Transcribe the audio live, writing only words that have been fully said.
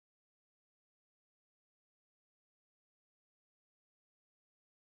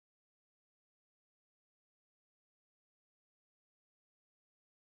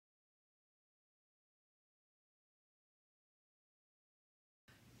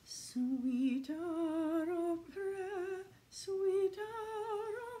Sweet hour of prayer, sweet hour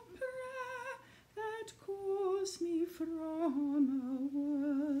of prayer, that calls me from a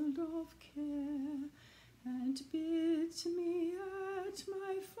world of care, and bids me at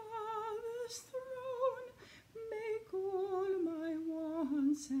my Father's throne make all my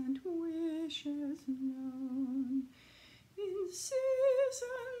wants and wishes known. In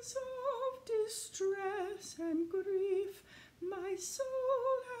seasons of distress and grief, my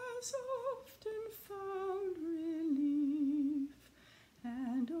soul has often found relief,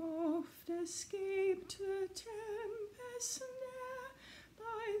 and oft escaped the tempest's snare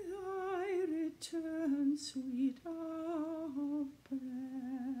by thy return, sweet hour of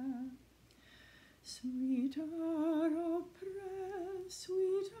prayer. Sweet hour of prayer,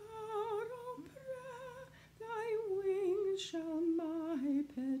 sweet hour of prayer, thy wings shall my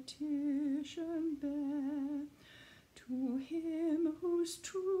petition bear. To him whose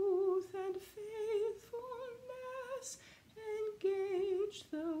truth and faithfulness engage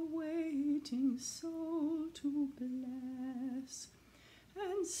the waiting soul to bless.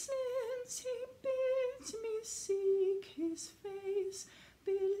 And since he bids me seek his face,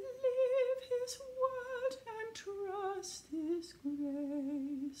 believe his word and trust his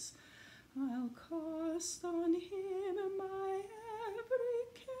grace, I'll cast on him my every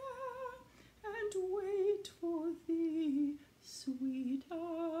care, and wait for thee, sweet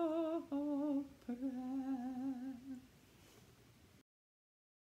hour of prayer.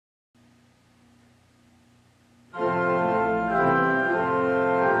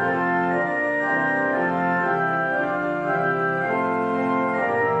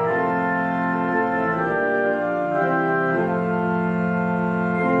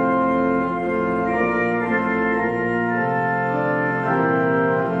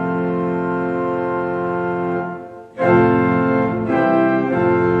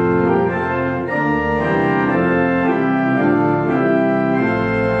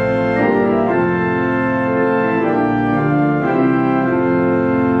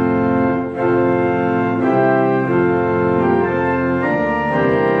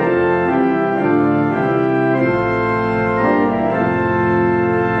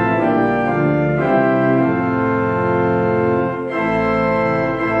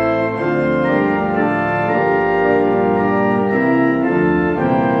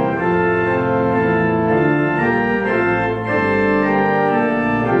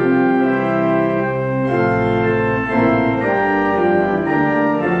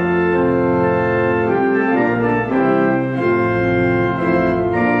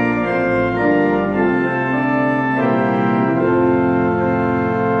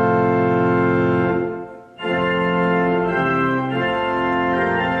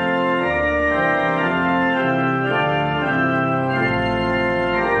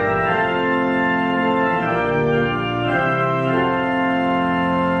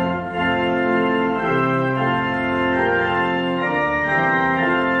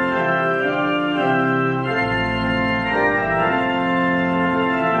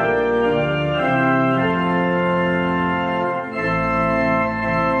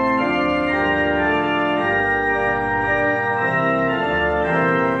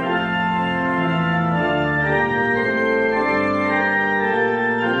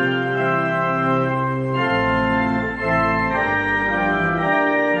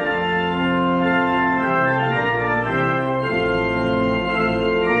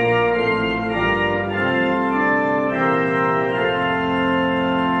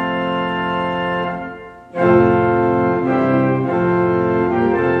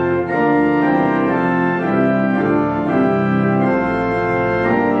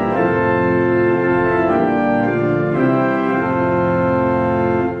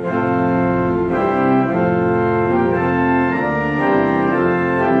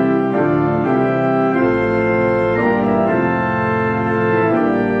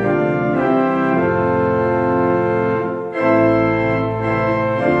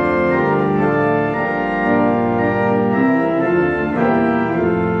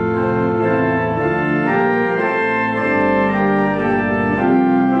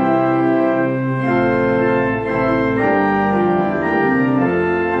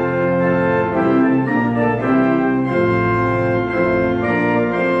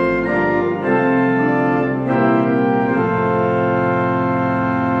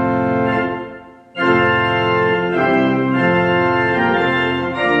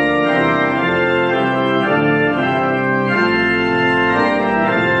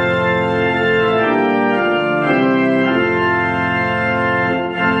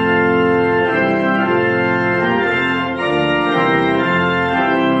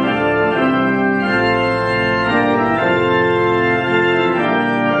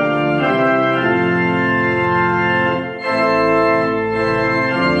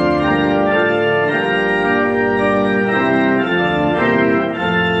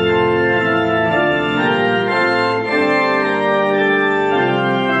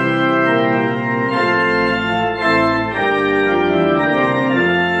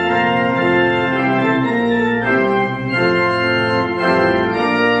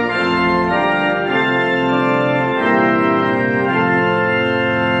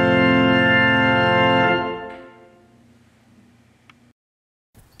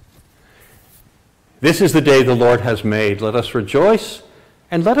 This is the day the Lord has made. Let us rejoice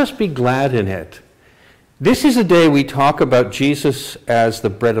and let us be glad in it. This is a day we talk about Jesus as the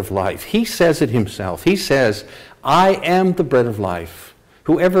bread of life. He says it himself. He says, I am the bread of life.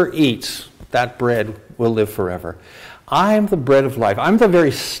 Whoever eats that bread will live forever. I am the bread of life. I'm the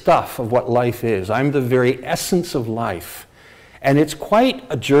very stuff of what life is. I'm the very essence of life. And it's quite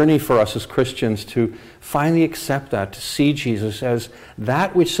a journey for us as Christians to finally accept that, to see Jesus as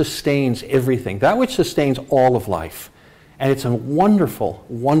that which sustains everything, that which sustains all of life. And it's a wonderful,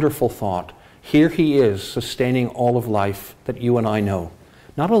 wonderful thought. Here he is, sustaining all of life that you and I know.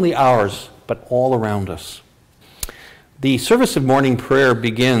 Not only ours, but all around us. The service of morning prayer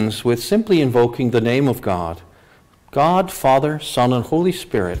begins with simply invoking the name of God. God, Father, Son, and Holy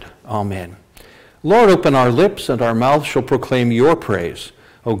Spirit. Amen. Lord, open our lips, and our mouths shall proclaim your praise.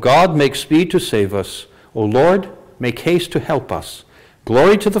 O God, make speed to save us. O Lord, make haste to help us.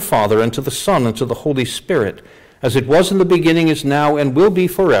 Glory to the Father, and to the Son, and to the Holy Spirit, as it was in the beginning, is now, and will be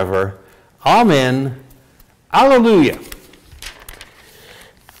forever. Amen. Alleluia.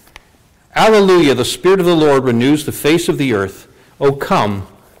 Alleluia. The Spirit of the Lord renews the face of the earth. O come,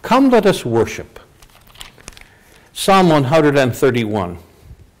 come, let us worship. Psalm 131.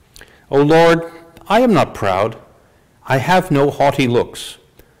 O Lord, I am not proud. I have no haughty looks.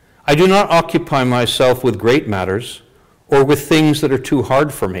 I do not occupy myself with great matters, or with things that are too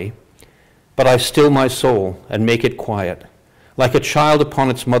hard for me, but I still my soul and make it quiet. Like a child upon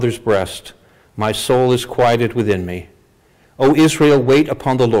its mother's breast, my soul is quieted within me. O Israel, wait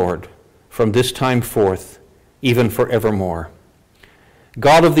upon the Lord, from this time forth, even forevermore.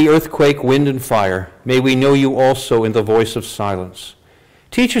 God of the earthquake, wind, and fire, may we know you also in the voice of silence.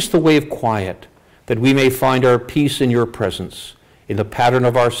 Teach us the way of quiet, that we may find our peace in your presence, in the pattern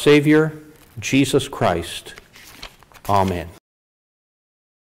of our Savior, Jesus Christ. Amen.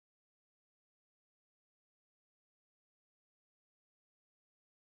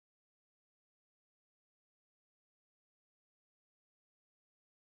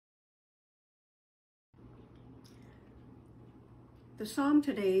 The psalm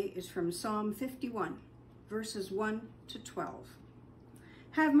today is from Psalm 51, verses 1 to 12.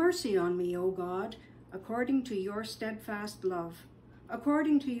 Have mercy on me, O God, according to your steadfast love.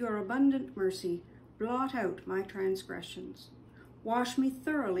 According to your abundant mercy, blot out my transgressions. Wash me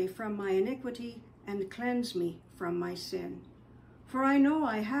thoroughly from my iniquity and cleanse me from my sin. For I know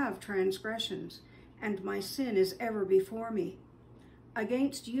I have transgressions, and my sin is ever before me.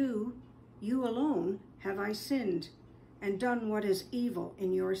 Against you, you alone, have I sinned, and done what is evil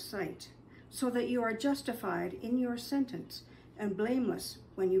in your sight, so that you are justified in your sentence and blameless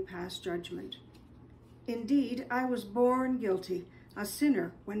when you pass judgment. Indeed, I was born guilty, a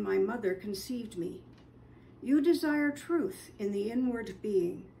sinner when my mother conceived me. You desire truth in the inward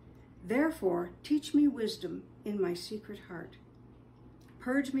being. Therefore, teach me wisdom in my secret heart.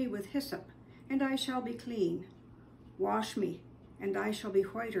 Purge me with hyssop, and I shall be clean. Wash me, and I shall be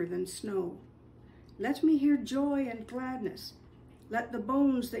whiter than snow. Let me hear joy and gladness. Let the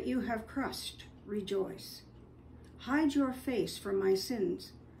bones that you have crushed rejoice. Hide your face from my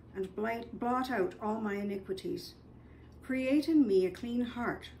sins, and blot out all my iniquities. Create in me a clean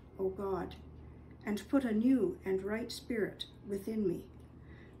heart, O God, and put a new and right spirit within me.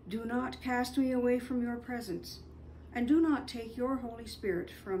 Do not cast me away from your presence, and do not take your Holy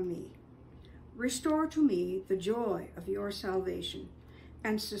Spirit from me. Restore to me the joy of your salvation,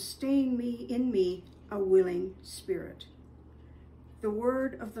 and sustain me in me a willing spirit. The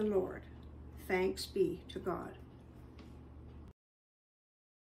word of the Lord. Thanks be to God.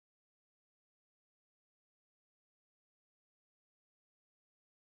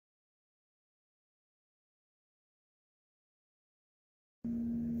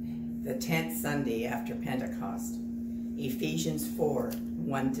 The 10th Sunday after Pentecost, Ephesians 4,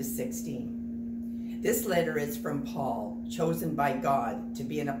 1-16. This letter is from Paul, chosen by God to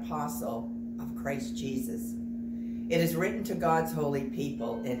be an apostle of Christ Jesus. It is written to God's holy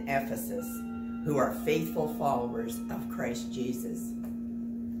people in Ephesus, who are faithful followers of Christ Jesus.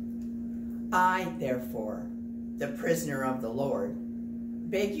 I, therefore, the prisoner of the Lord,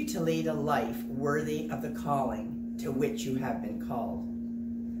 beg you to lead a life worthy of the calling to which you have been called,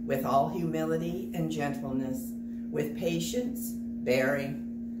 with all humility and gentleness, with patience, bearing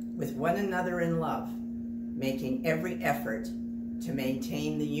with one another in love, making every effort to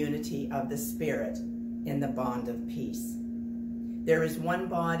maintain the unity of the Spirit in the bond of peace. There is one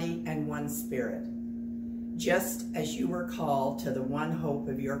body and one Spirit, just as you were called to the one hope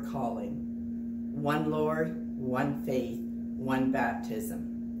of your calling, one Lord, one faith, one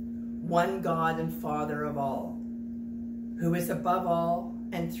baptism, one God and Father of all, who is above all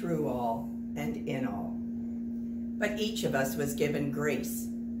and through all and in all. But each of us was given grace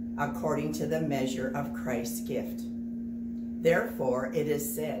according to the measure of Christ's gift. Therefore it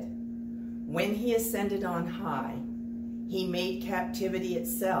is said, when he ascended on high, he made captivity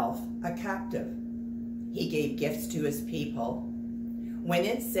itself a captive. He gave gifts to his people. When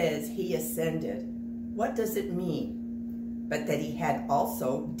it says he ascended, what does it mean? But that he had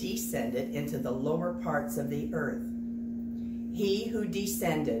also descended into the lower parts of the earth. He who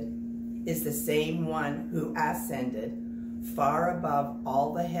descended is the same one who ascended far above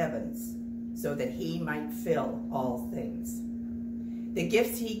all the heavens, so that he might fill all things. The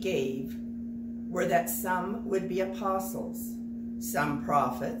gifts he gave were that some would be apostles, some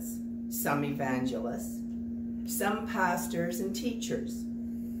prophets, some evangelists, some pastors and teachers,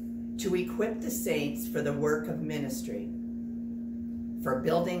 to equip the saints for the work of ministry, for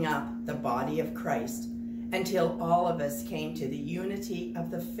building up the body of Christ, until all of us came to the unity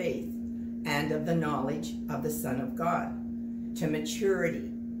of the faith and of the knowledge of the Son of God, to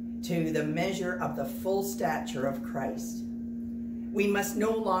maturity, to the measure of the full stature of Christ. We must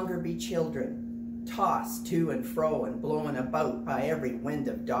no longer be children, tossed to and fro and blown about by every wind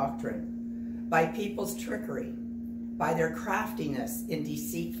of doctrine, by people's trickery, by their craftiness in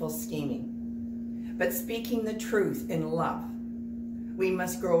deceitful scheming, but speaking the truth in love. We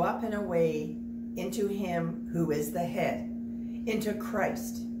must grow up in a way into him who is the head, into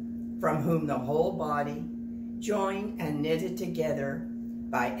Christ, from whom the whole body, joined and knitted together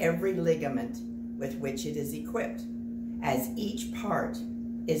by every ligament with which it is equipped, as each part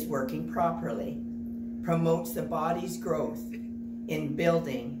is working properly, promotes the body's growth in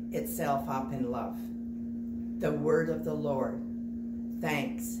building itself up in love. The word of the Lord.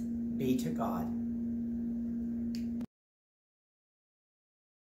 Thanks be to God.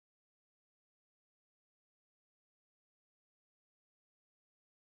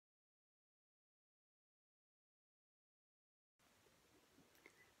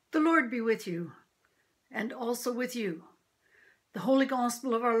 The Lord be with you, and also with you. The Holy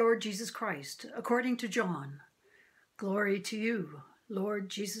Gospel of our Lord Jesus Christ, according to John. Glory to you, Lord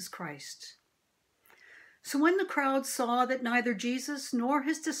Jesus Christ. So when the crowd saw that neither Jesus nor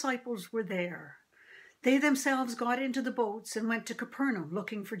his disciples were there, they themselves got into the boats and went to Capernaum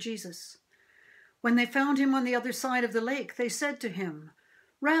looking for Jesus. When they found him on the other side of the lake, they said to him,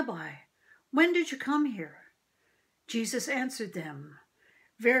 Rabbi, when did you come here? Jesus answered them,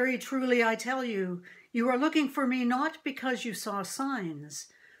 Very truly I tell you, you are looking for me not because you saw signs,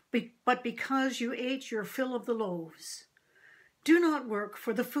 but because you ate your fill of the loaves. Do not work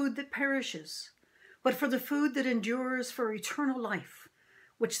for the food that perishes, but for the food that endures for eternal life,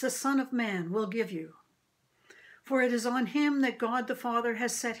 which the Son of Man will give you. For it is on him that God the Father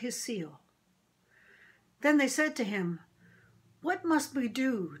has set his seal. Then they said to him, What must we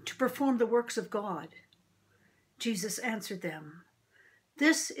do to perform the works of God? Jesus answered them,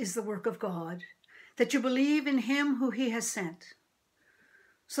 This is the work of God, that you believe in him who he has sent.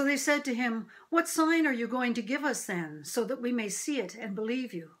 So they said to him, What sign are you going to give us then, so that we may see it and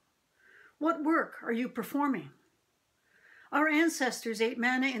believe you? What work are you performing? Our ancestors ate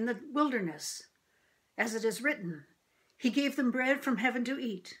manna in the wilderness. As it is written, He gave them bread from heaven to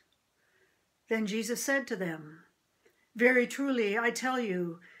eat. Then Jesus said to them, Very truly I tell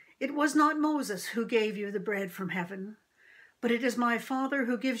you, it was not Moses who gave you the bread from heaven, but it is my Father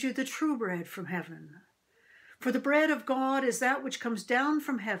who gives you the true bread from heaven. For the bread of God is that which comes down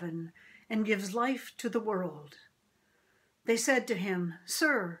from heaven and gives life to the world. They said to him,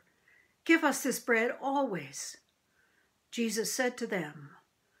 Sir, give us this bread always. Jesus said to them,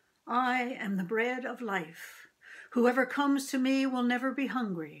 I am the bread of life. Whoever comes to me will never be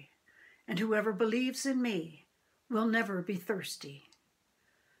hungry, and whoever believes in me will never be thirsty.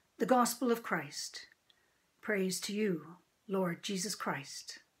 The Gospel of Christ. Praise to you, Lord Jesus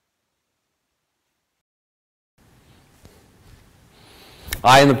Christ.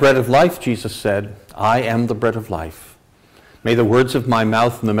 I am the bread of life, Jesus said. I am the bread of life. May the words of my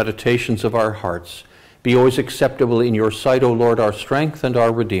mouth and the meditations of our hearts be always acceptable in your sight, O Lord, our strength and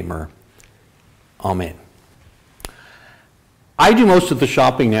our Redeemer. Amen. I do most of the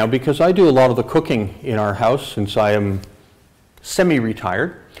shopping now because I do a lot of the cooking in our house since I am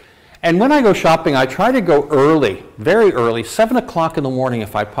semi-retired. And when I go shopping, I try to go early, very early, 7 o'clock in the morning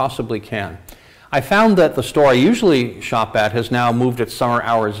if I possibly can. I found that the store I usually shop at has now moved its summer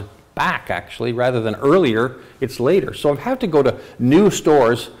hours back, actually. Rather than earlier, it's later. So I've had to go to new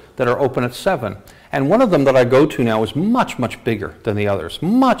stores that are open at 7. And one of them that I go to now is much, much bigger than the others.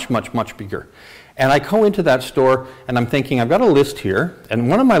 Much, much, much bigger. And I go into that store and I'm thinking, I've got a list here, and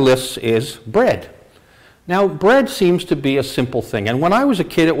one of my lists is bread. Now, bread seems to be a simple thing, and when I was a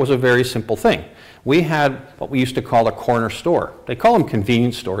kid, it was a very simple thing. We had what we used to call a corner store. They call them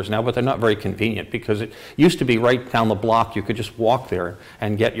convenience stores now, but they're not very convenient because it used to be right down the block. You could just walk there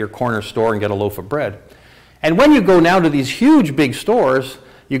and get your corner store and get a loaf of bread. And when you go now to these huge big stores,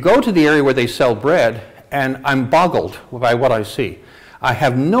 you go to the area where they sell bread, and I'm boggled by what I see. I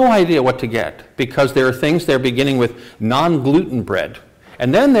have no idea what to get because there are things there beginning with non-gluten bread.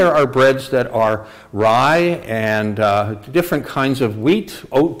 And then there are breads that are rye and different kinds of wheat,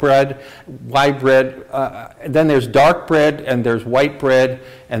 oat bread, rye bread. Then there's dark bread, and there's white bread,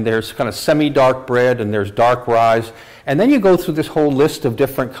 and there's kind of semi-dark bread, and there's dark rye. And then you go through this whole list of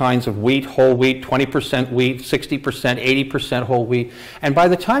different kinds of wheat, whole wheat, 20% wheat, 60%, 80% whole wheat. And by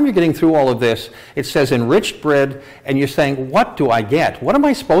the time you're getting through all of this, it says enriched bread, and you're saying, what do I get? What am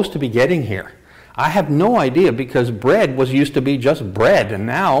I supposed to be getting here? I have no idea because bread used to be just bread, and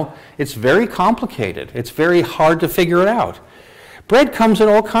now it's very complicated. It's very hard to figure it out. Bread comes in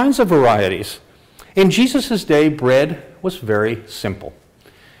all kinds of varieties. In Jesus' day, bread was very simple.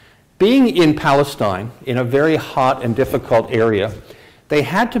 Being in Palestine, in a very hot and difficult area, they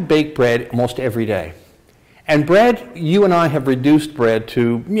had to bake bread almost every day. And bread, you and I have reduced bread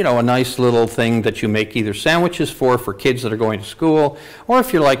to, a nice little thing that you make either sandwiches for kids that are going to school, or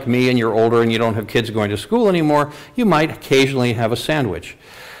if you're like me and you're older and you don't have kids going to school anymore, you might occasionally have a sandwich.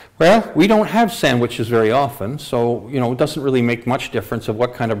 Well, we don't have sandwiches very often, so, it doesn't really make much difference of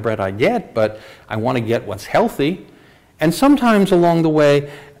what kind of bread I get, but I want to get what's healthy. And sometimes along the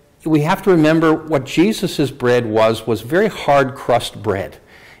way, we have to remember what Jesus' bread was very hard crust bread.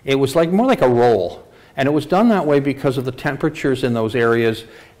 It was more like a roll. And it was done that way because of the temperatures in those areas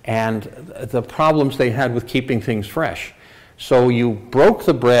and the problems they had with keeping things fresh. So you broke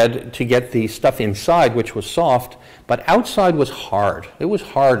the bread to get the stuff inside, which was soft, but outside was hard. It was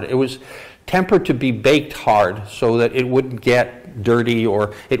hard. It was tempered to be baked hard so that it wouldn't get dirty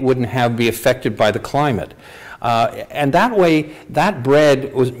or it wouldn't be affected by the climate. And that way, that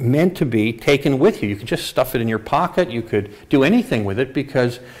bread was meant to be taken with you. You could just stuff it in your pocket. You could do anything with it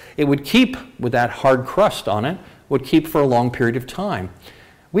because it would keep, with that hard crust on it, would keep for a long period of time.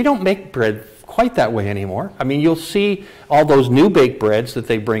 We don't make bread quite that way anymore. I mean, you'll see all those new baked breads that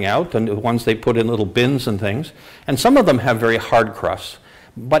they bring out, and the ones they put in little bins and things, and some of them have very hard crusts,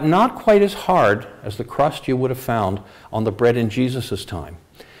 but not quite as hard as the crust you would have found on the bread in Jesus' time.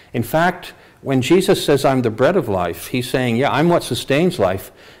 In fact, when Jesus says, I'm the bread of life, he's saying, yeah, I'm what sustains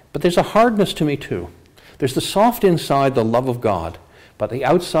life, but there's a hardness to me too. There's the soft inside, the love of God, but the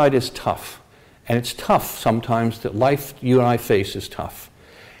outside is tough. And it's tough sometimes. That life you and I face is tough.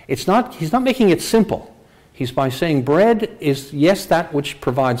 He's not making it simple. He's by saying bread is, yes, that which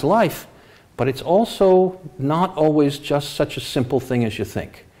provides life, but it's also not always just such a simple thing as you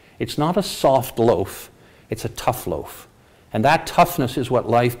think. It's not a soft loaf. It's a tough loaf. And that toughness is what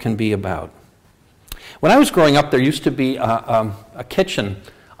life can be about. When I was growing up, there used to be a kitchen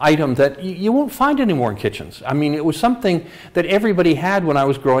item that you won't find anymore in kitchens. I mean, it was something that everybody had when I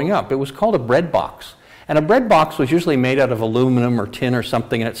was growing up. It was called a bread box. And a bread box was usually made out of aluminum or tin or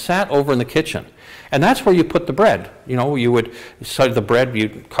something, and it sat over in the kitchen. And that's where you put the bread. You would side the bread,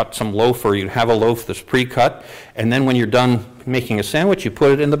 you'd cut some loaf, or you'd have a loaf that's pre-cut, and then when you're done making a sandwich, you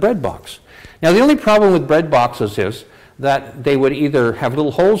put it in the bread box. Now, the only problem with bread boxes is that they would either have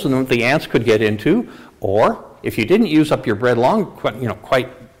little holes in them that the ants could get into, or if you didn't use up your bread quite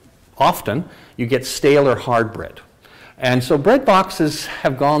often, you get stale or hard bread. And so bread boxes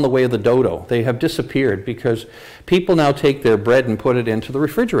have gone the way of the dodo. They have disappeared because people now take their bread and put it into the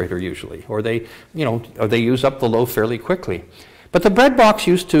refrigerator usually, or they use up the loaf fairly quickly. But the bread box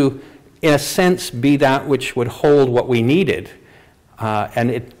used to, in a sense, be that which would hold what we needed. And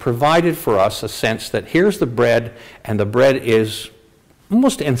it provided for us a sense that here's the bread, and the bread is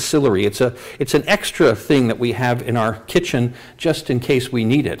almost ancillary. It's an extra thing that we have in our kitchen just in case we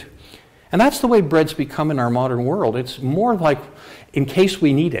need it. And that's the way bread's become in our modern world. It's more like in case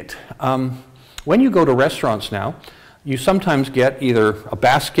we need it. When you go to restaurants now, you sometimes get either a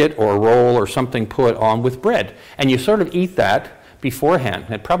basket or a roll or something put on with bread, and you sort of eat that beforehand.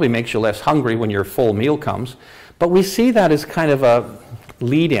 It probably makes you less hungry when your full meal comes. But we see that as kind of a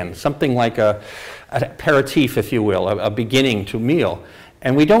lead-in, something like an aperitif, if you will, a beginning to meal.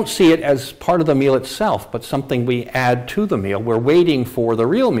 And we don't see it as part of the meal itself, but something we add to the meal. We're waiting for the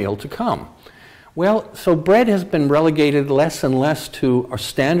real meal to come. Well, so bread has been relegated less and less to a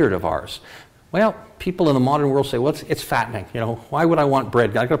standard of ours. Well, people in the modern world say, well, it's fattening. Why would I want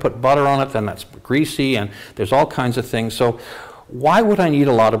bread? I've got to put butter on it, then that's greasy, and there's all kinds of things. So why would I need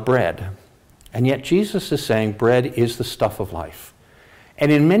a lot of bread? And yet Jesus is saying bread is the stuff of life.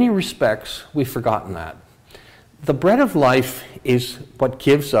 And in many respects, we've forgotten that. The bread of life is what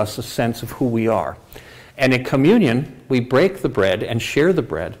gives us a sense of who we are. And in communion, we break the bread and share the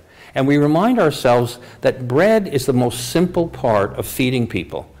bread, and we remind ourselves that bread is the most simple part of feeding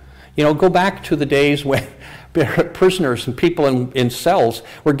people. You know, go back to the days when prisoners and people in cells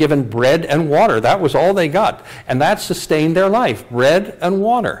were given bread and water. That was all they got, and that sustained their life, bread and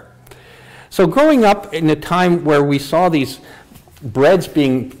water. So growing up in a time where we saw these breads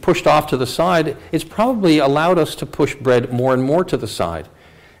being pushed off to the side, it's probably allowed us to push bread more and more to the side.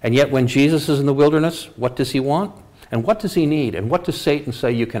 And yet when Jesus is in the wilderness, what does he want? And what does he need? And what does Satan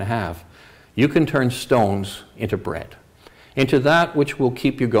say you can have? You can turn stones into bread, into that which will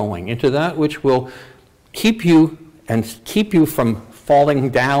keep you going, into that which will keep you from falling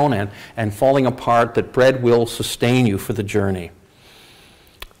down and falling apart, that bread will sustain you for the journey.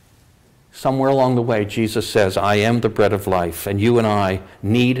 Somewhere along the way, Jesus says, I am the bread of life, and you and I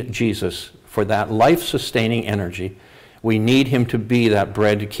need Jesus for that life-sustaining energy. We need him to be that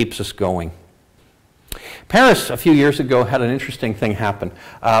bread that keeps us going. Paris, a few years ago, had an interesting thing happen.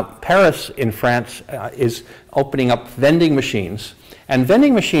 Paris in France is opening up vending machines. And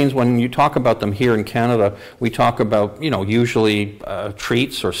vending machines, when you talk about them here in Canada, we talk about, usually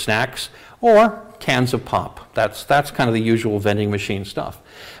treats or snacks or cans of pop. That's kind of the usual vending machine stuff.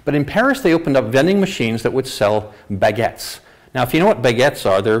 But in Paris, they opened up vending machines that would sell baguettes. Now, if you know what baguettes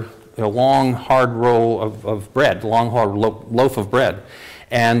are, they're a long, hard roll of bread, long, hard loaf of bread.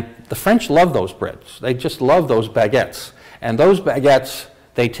 And the French love those breads. They just love those baguettes. And those baguettes,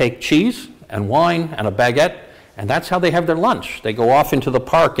 they take cheese and wine and a baguette, and that's how they have their lunch. They go off into the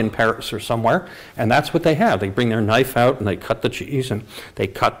park in Paris or somewhere, and that's what they have. They bring their knife out, and they cut the cheese, and they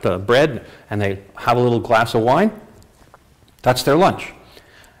cut the bread, and they have a little glass of wine. That's their lunch.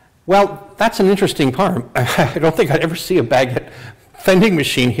 Well, that's an interesting part. I don't think I'd ever see a baguette vending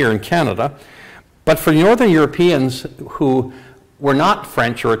machine here in Canada. But for Northern Europeans who were not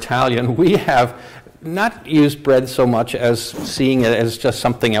French or Italian, we have not used bread so much as seeing it as just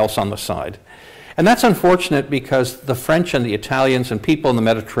something else on the side. And that's unfortunate, because the French and the Italians and people in the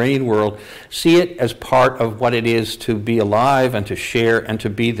Mediterranean world see it as part of what it is to be alive and to share and to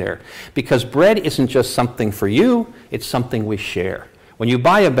be there. Because bread isn't just something for you, it's something we share. When you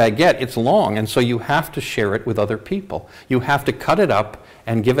buy a baguette, it's long, and so you have to share it with other people. You have to cut it up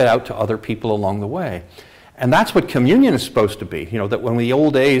and give it out to other people along the way. And that's what communion is supposed to be. That when the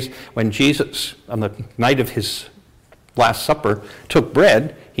old days, when Jesus, on the night of his Last Supper, took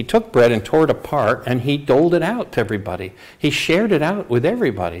bread, he took bread and tore it apart, and he doled it out to everybody. He shared it out with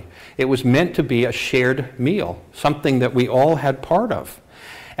everybody. It was meant to be a shared meal, something that we all had part of.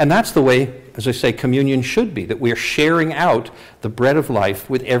 And that's the way, as I say, communion should be, that we are sharing out the bread of life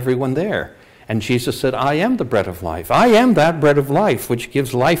with everyone there. And Jesus said, I am the bread of life. I am that bread of life which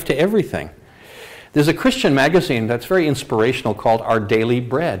gives life to everything. There's a Christian magazine that's very inspirational called Our Daily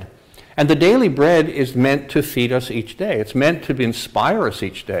Bread. And the daily bread is meant to feed us each day. It's meant to inspire us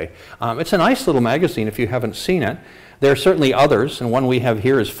each day. It's a nice little magazine if you haven't seen it. There are certainly others, and one we have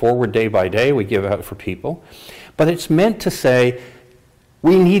here is Forward Day by Day, we give out for people. But it's meant to say,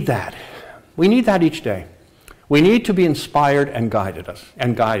 we need that. We need that each day. We need to be inspired and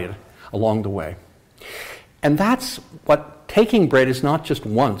guided along the way. And that's what taking bread is, not just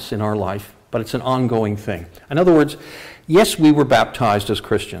once in our life, but it's an ongoing thing. In other words, yes, we were baptized as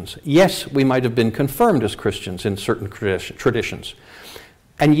Christians. Yes, we might have been confirmed as Christians in certain traditions.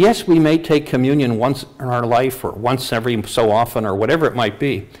 And yes, we may take communion once in our life or once every so often or whatever it might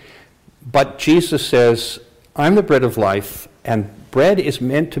be. But Jesus says, I'm the bread of life, and bread is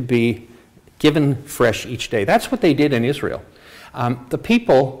meant to be given fresh each day. That's what they did in Israel. The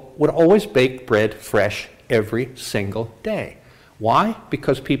people would always bake bread fresh every single day. Why?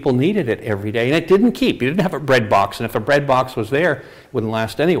 Because people needed it every day, and it didn't keep. You didn't have a bread box, and if a bread box was there, it wouldn't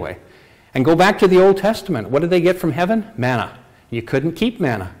last anyway. And go back to the Old Testament. What did they get from heaven? Manna. You couldn't keep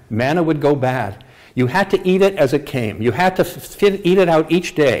manna. Manna would go bad. You had to eat it as it came. You had to eat it out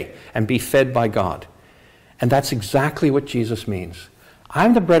each day and be fed by God. And that's exactly what Jesus means.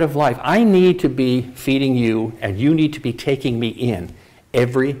 I'm the bread of life. I need to be feeding you, and you need to be taking me in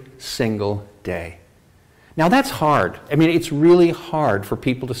every single day. Now that's hard. I mean, it's really hard for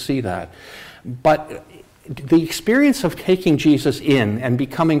people to see that. But the experience of taking Jesus in and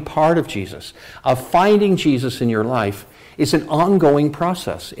becoming part of Jesus, of finding Jesus in your life, is an ongoing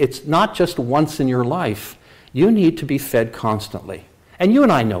process. It's not just once in your life. You need to be fed constantly. And you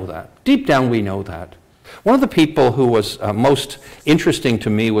and I know that. Deep down we know that. One of the people who was most interesting to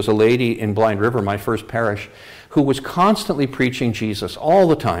me was a lady in Blind River, my first parish, who was constantly preaching Jesus all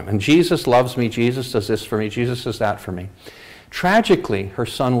the time. And Jesus loves me, Jesus does this for me, Jesus does that for me. Tragically, her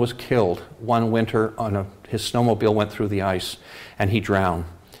son was killed one winter on a His snowmobile went through the ice and he drowned.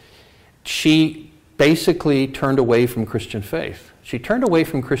 She basically turned away from Christian faith. She turned away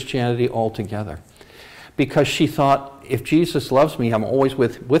from Christianity altogether because she thought, if Jesus loves me, I'm always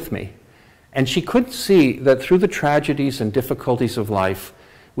with me. And she could see that through the tragedies and difficulties of life,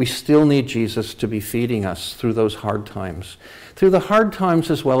 we still need Jesus to be feeding us through those hard times. Through the hard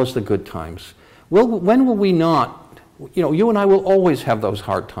times as well as the good times. When will we not? You and I will always have those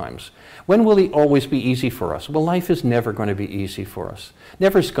hard times. When will it always be easy for us? Well, life is never going to be easy for us.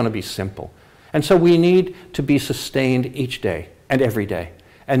 Never is going to be simple. And so we need to be sustained each day and every day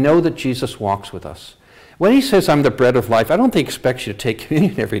and know that Jesus walks with us. When he says, I'm the bread of life, I don't think he expects you to take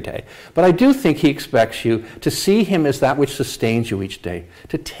communion every day. But I do think he expects you to see him as that which sustains you each day,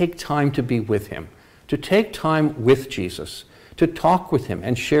 to take time to be with him, to take time with Jesus, to talk with him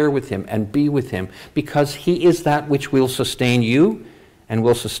and share with him and be with him, because he is that which will sustain you and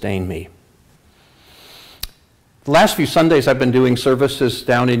will sustain me. The last few Sundays I've been doing services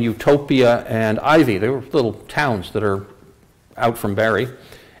down in Utopia and Ivy. They're little towns that are out from Barrie.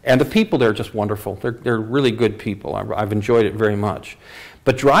 And the people there are just wonderful. They're really good people. I've enjoyed it very much.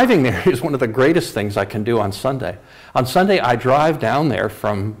 But driving there is one of the greatest things I can do on Sunday. On Sunday, I drive down there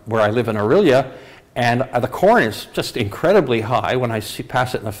from where I live in Aurelia, and the corn is just incredibly high when I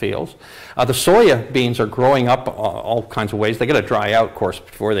pass it in the fields. The soya beans are growing up all kinds of ways. They got to dry out, of course,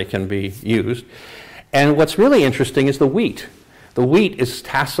 before they can be used. And what's really interesting is the wheat. The wheat is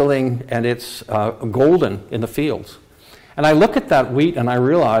tasseling, and it's golden in the fields. And I look at that wheat and I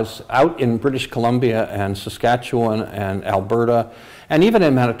realize out in British Columbia and Saskatchewan and Alberta and even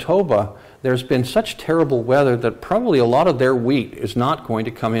in Manitoba, there's been such terrible weather that probably a lot of their wheat is not going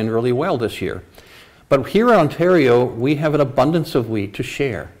to come in really well this year. But here in Ontario, we have an abundance of wheat to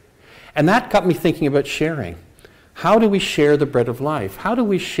share. And that got me thinking about sharing. How do we share the bread of life? How do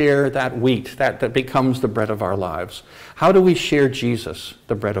we share that wheat that becomes the bread of our lives? How do we share Jesus,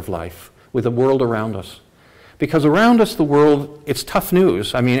 the bread of life, with the world around us? Because around us, the world, it's tough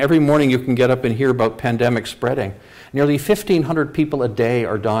news. I mean, every morning you can get up and hear about pandemic spreading. Nearly 1,500 people a day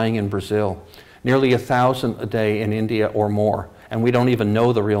are dying in Brazil. Nearly 1,000 a day in India or more. And we don't even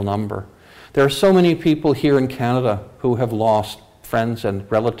know the real number. There are so many people here in Canada who have lost friends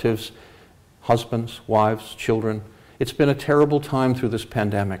and relatives, husbands, wives, children. It's been a terrible time through this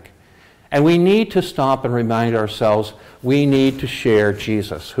pandemic. And we need to stop and remind ourselves we need to share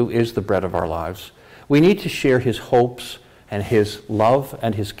Jesus, who is the bread of our lives. We need to share his hopes and his love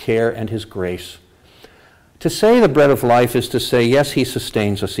and his care and his grace. To say the bread of life is to say, yes, he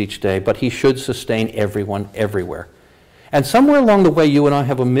sustains us each day, but he should sustain everyone everywhere. And somewhere along the way, you and I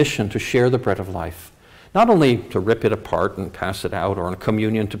have a mission to share the bread of life. Not only to rip it apart and pass it out, or in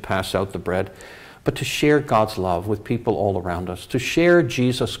communion to pass out the bread, but to share God's love with people all around us. To share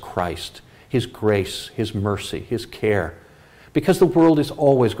Jesus Christ, his grace, his mercy, his care. Because the world is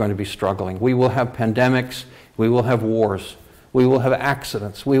always going to be struggling. We will have pandemics, we will have wars, we will have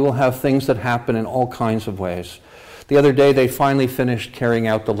accidents, we will have things that happen in all kinds of ways. The other day they finally finished carrying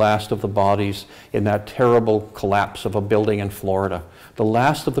out the last of the bodies in that terrible collapse of a building in Florida. The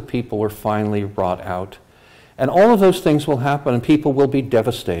last of the people were finally brought out. And all of those things will happen and people will be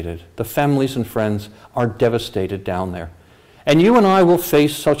devastated. The families and friends are devastated down there. And you and I will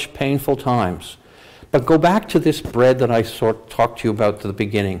face such painful times. But go back to this bread that I talked to you about at the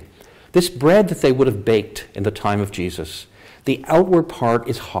beginning. This bread that they would have baked in the time of Jesus. The outward part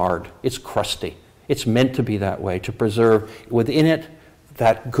is hard. It's crusty. It's meant to be that way, to preserve within it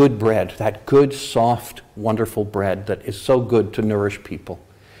that good bread, that good, soft, wonderful bread that is so good to nourish people.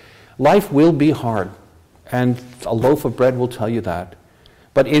 Life will be hard, and a loaf of bread will tell you that.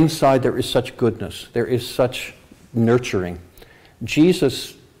 But inside there is such goodness. There is such nurturing.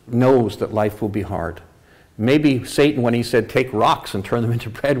 Jesus knows that life will be hard. Maybe Satan, when he said, take rocks and turn them into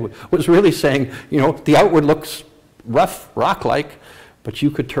bread, was really saying, the outward looks rough, rock-like, but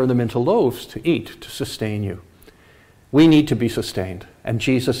you could turn them into loaves to eat, to sustain you. We need to be sustained, and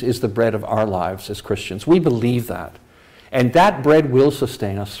Jesus is the bread of our lives as Christians. We believe that. And that bread will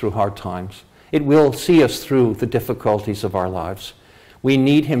sustain us through hard times. It will see us through the difficulties of our lives. We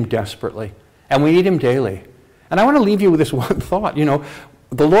need him desperately, and we need him daily. And I want to leave you with this one thought.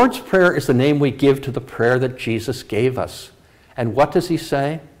 The Lord's Prayer is the name we give to the prayer that Jesus gave us. And what does he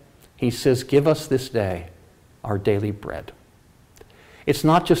say? He says, give us this day our daily bread. It's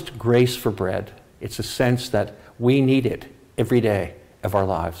not just grace for bread. It's a sense that we need it every day of our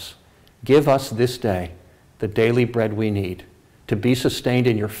lives. Give us this day the daily bread we need to be sustained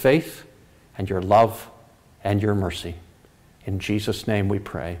in your faith and your love and your mercy. In Jesus' name we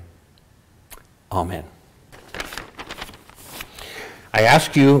pray. Amen. I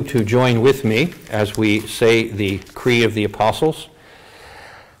ask you to join with me as we say the Creed of the Apostles.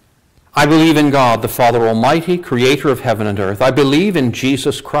 I believe in God, the Father Almighty, creator of heaven and earth. I believe in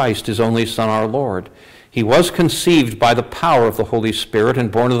Jesus Christ, his only Son, our Lord. He was conceived by the power of the Holy Spirit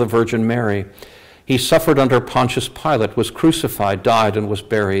and born of the Virgin Mary. He suffered under Pontius Pilate, was crucified, died, and was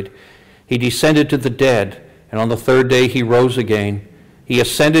buried. He descended to the dead, and on the third day he rose again. He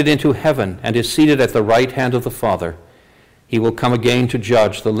ascended into heaven and is seated at the right hand of the Father. He will come again to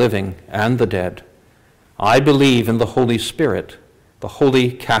judge the living and the dead. I believe in the Holy Spirit, the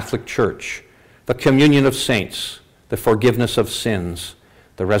Holy Catholic Church, the communion of saints, the forgiveness of sins,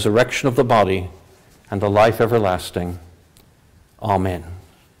 the resurrection of the body, and the life everlasting. Amen.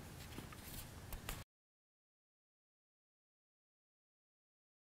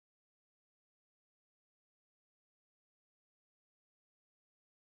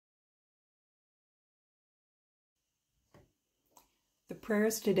 The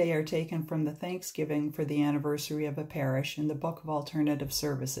prayers today are taken from the Thanksgiving for the anniversary of a parish in the Book of Alternative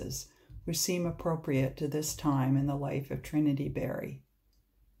Services, which seem appropriate to this time in the life of Trinity Barry.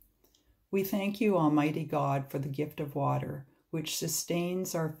 We thank you, Almighty God, for the gift of water, which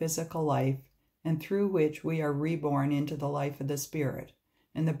sustains our physical life and through which we are reborn into the life of the Spirit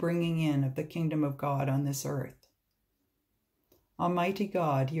and the bringing in of the kingdom of God on this earth. Almighty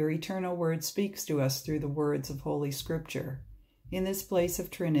God, your eternal word speaks to us through the words of Holy Scripture. In this place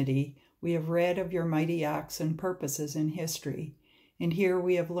of Trinity, we have read of your mighty acts and purposes in history, and here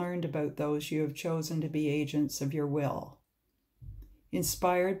we have learned about those you have chosen to be agents of your will.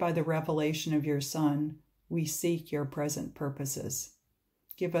 Inspired by the revelation of your Son, we seek your present purposes.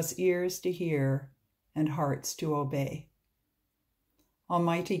 Give us ears to hear and hearts to obey.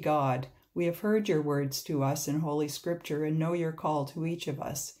 Almighty God, we have heard your words to us in Holy Scripture and know your call to each of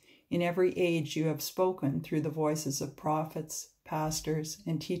us. In every age you have spoken through the voices of prophets, pastors,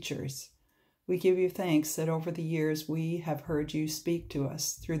 and teachers. We give you thanks that over the years we have heard you speak to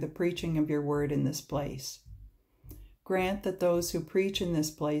us through the preaching of your word in this place. Grant that those who preach in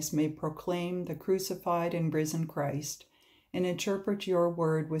this place may proclaim the crucified and risen Christ and interpret your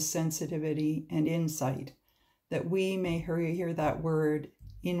word with sensitivity and insight, that we may hear that word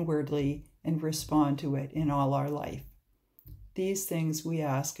inwardly and respond to it in all our life. These things we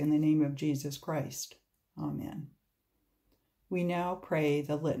ask in the name of Jesus Christ. Amen. We now pray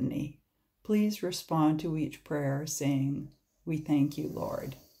the litany. Please respond to each prayer saying, "We thank you,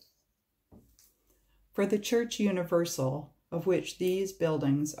 Lord." For the Church Universal, of which these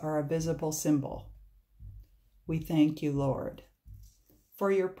buildings are a visible symbol, we thank you, Lord.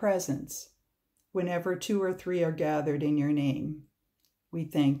 For your presence, whenever 2 or 3 are gathered in your name, we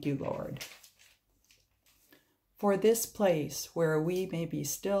thank you, Lord. For this place where we may be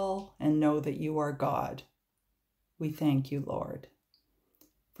still and know that you are God, we thank you, Lord.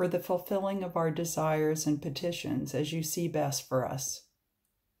 For the fulfilling of our desires and petitions as you see best for us,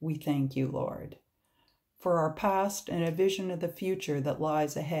 we thank you, Lord. For our past and a vision of the future that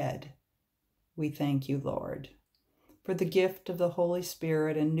lies ahead, we thank you, Lord. For the gift of the Holy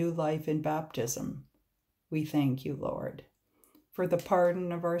Spirit and new life in baptism, we thank you, Lord. For the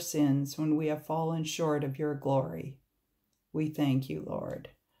pardon of our sins when we have fallen short of your glory, we thank you, Lord.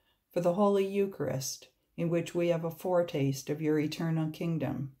 For the Holy Eucharist, in which we have a foretaste of your eternal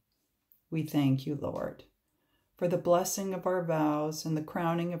kingdom, we thank you, Lord. For the blessing of our vows and the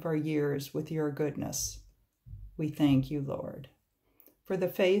crowning of our years with your goodness, we thank you, Lord. For the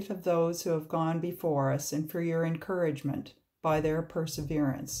faith of those who have gone before us and for your encouragement by their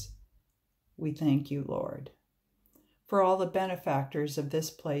perseverance, we thank you, Lord. For all the benefactors of this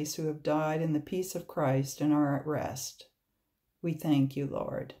place who have died in the peace of Christ and are at rest, we thank you,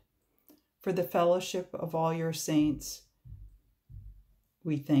 Lord. For the fellowship of all your saints,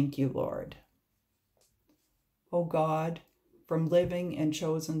 we thank you, Lord. O God, from living and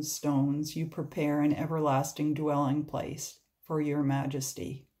chosen stones you prepare an everlasting dwelling place for your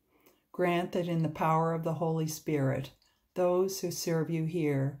majesty. Grant that in the power of the Holy Spirit, those who serve you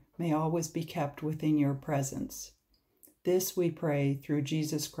here may always be kept within your presence. This we pray through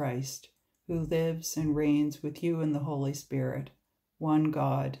Jesus Christ, who lives and reigns with you in the Holy Spirit, one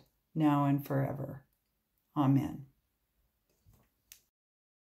God, now and forever. Amen.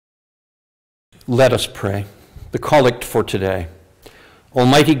 Let us pray. The collect for today.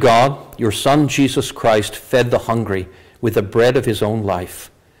 Almighty God, your Son Jesus Christ fed the hungry with the bread of his own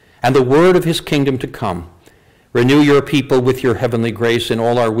life and the word of his kingdom to come. Renew your people with your heavenly grace in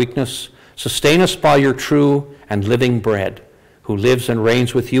all our weakness. Sustain us by your true and living bread, who lives and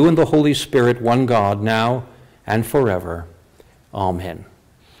reigns with you in the Holy Spirit, one God, now and forever. Amen.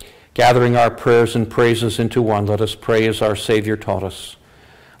 Gathering our prayers and praises into one, let us pray as our Savior taught us.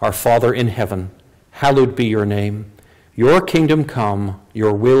 Our Father in heaven, hallowed be your name. Your kingdom come,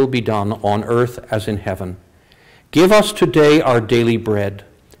 your will be done on earth as in heaven. Give us today our daily bread.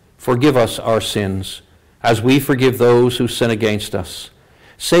 Forgive us our sins, as we forgive those who sin against us.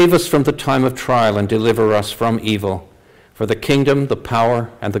 Save us from the time of trial and deliver us from evil. For the kingdom, the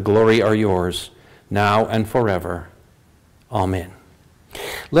power, and the glory are yours, now and forever. Amen.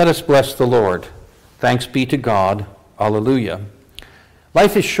 Let us bless the Lord. Thanks be to God. Alleluia.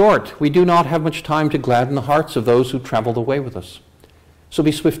 Life is short. We do not have much time to gladden the hearts of those who traveled away with us. So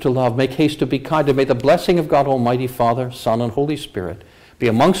be swift to love, make haste to be kind, and may the blessing of God Almighty, Father, Son, and Holy Spirit be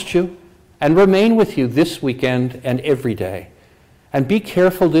amongst you and remain with you this weekend and every day. And be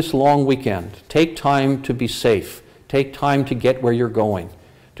careful this long weekend. Take time to be safe. Take time to get where you're going.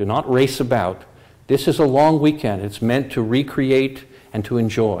 Do not race about. This is a long weekend. It's meant to recreate and to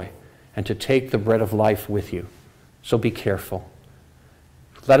enjoy and to take the bread of life with you. So be careful.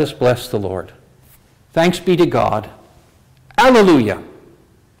 Let us bless the Lord. Thanks be to God. Alleluia.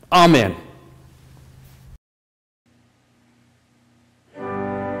 Amen.